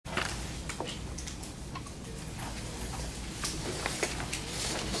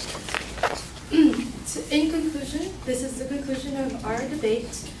in conclusion, this is the conclusion of our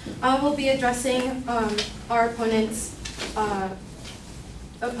debate. We'll be addressing our opponents'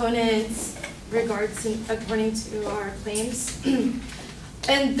 according to our claims.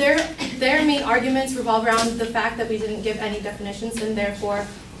 And their main arguments revolve around the fact that we didn't give any definitions, and therefore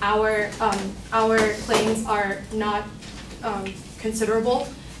our claims are not considerable.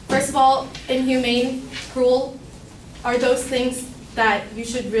 First of all, inhumane, cruel are those things that you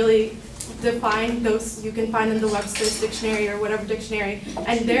should really define. Those you can find in the Webster's dictionary or whatever dictionary,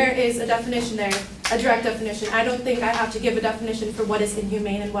 and there is a definition there, a direct definition. I don't think I have to give a definition for what is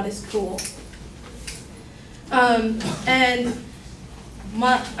inhumane and what is cruel. And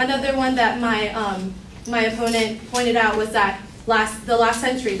another one that my opponent pointed out was that the last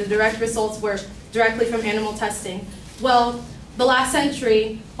century, the direct results were directly from animal testing. Well, the last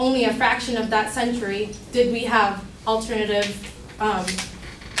century, only a fraction of that century did we have alternative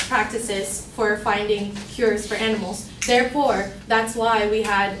practices for finding cures for animals. Therefore, that's why we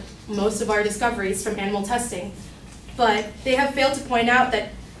had most of our discoveries from animal testing. But they have failed to point out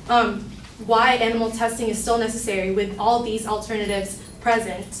that why animal testing is still necessary with all these alternatives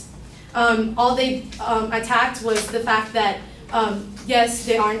present. All they attacked was the fact that yes,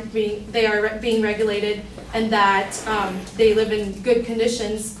 they are being regulated and that they live in good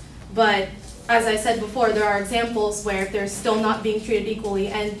conditions, but as I said before, there are examples where they're still not being treated equally,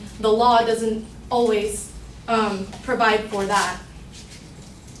 and the law doesn't always provide for that.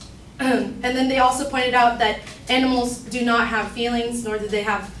 And then they also pointed out that animals do not have feelings, nor do they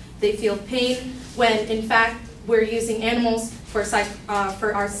feel pain, when in fact we're using animals for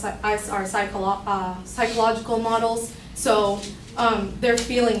our psychological models. So they're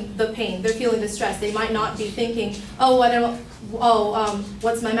feeling the pain, they're feeling the stress. They might not be thinking,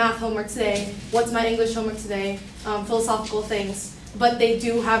 what's my math homework today? What's my English homework today? Philosophical things. But they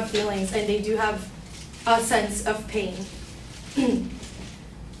do have feelings, and they do have a sense of pain.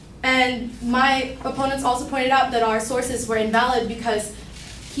 And my opponents also pointed out that our sources were invalid because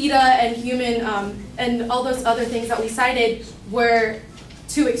PETA and human and all those other things that we cited were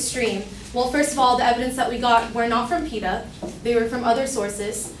too extreme. Well, first of all, the evidence that we got were not from PETA. They were from other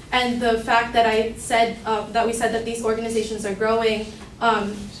sources. And the fact that we said that these organizations are growing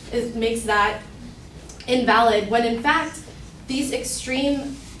makes that invalid, when in fact these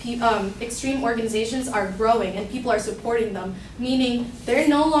extreme organizations are growing and people are supporting them, meaning they're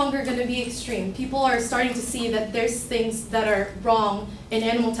no longer going to be extreme. People are starting to see that there's things that are wrong in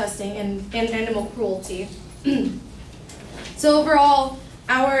animal testing and in animal cruelty. So overall,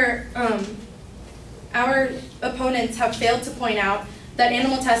 our opponents have failed to point out that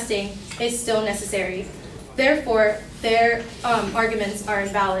animal testing is still necessary. Therefore, their arguments are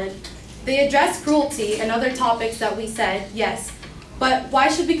invalid. They address cruelty and other topics that we said, yes, but why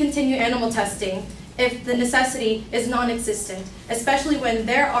should we continue animal testing if the necessity is non-existent, especially when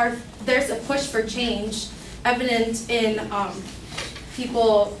there's a push for change evident in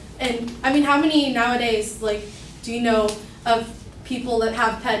people, and I mean, how many nowadays, do you know of people that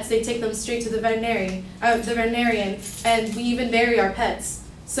have pets? They take them straight to the veterinarian, and we even bury our pets.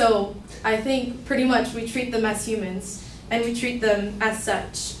 So I think pretty much we treat them as humans, and we treat them as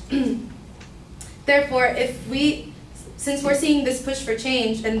such. Therefore, since we're seeing this push for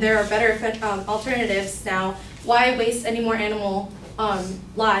change and there are better alternatives now, why waste any more animal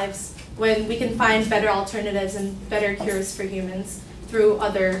lives when we can find better alternatives and better cures for humans through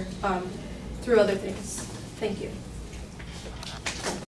other things? Thank you.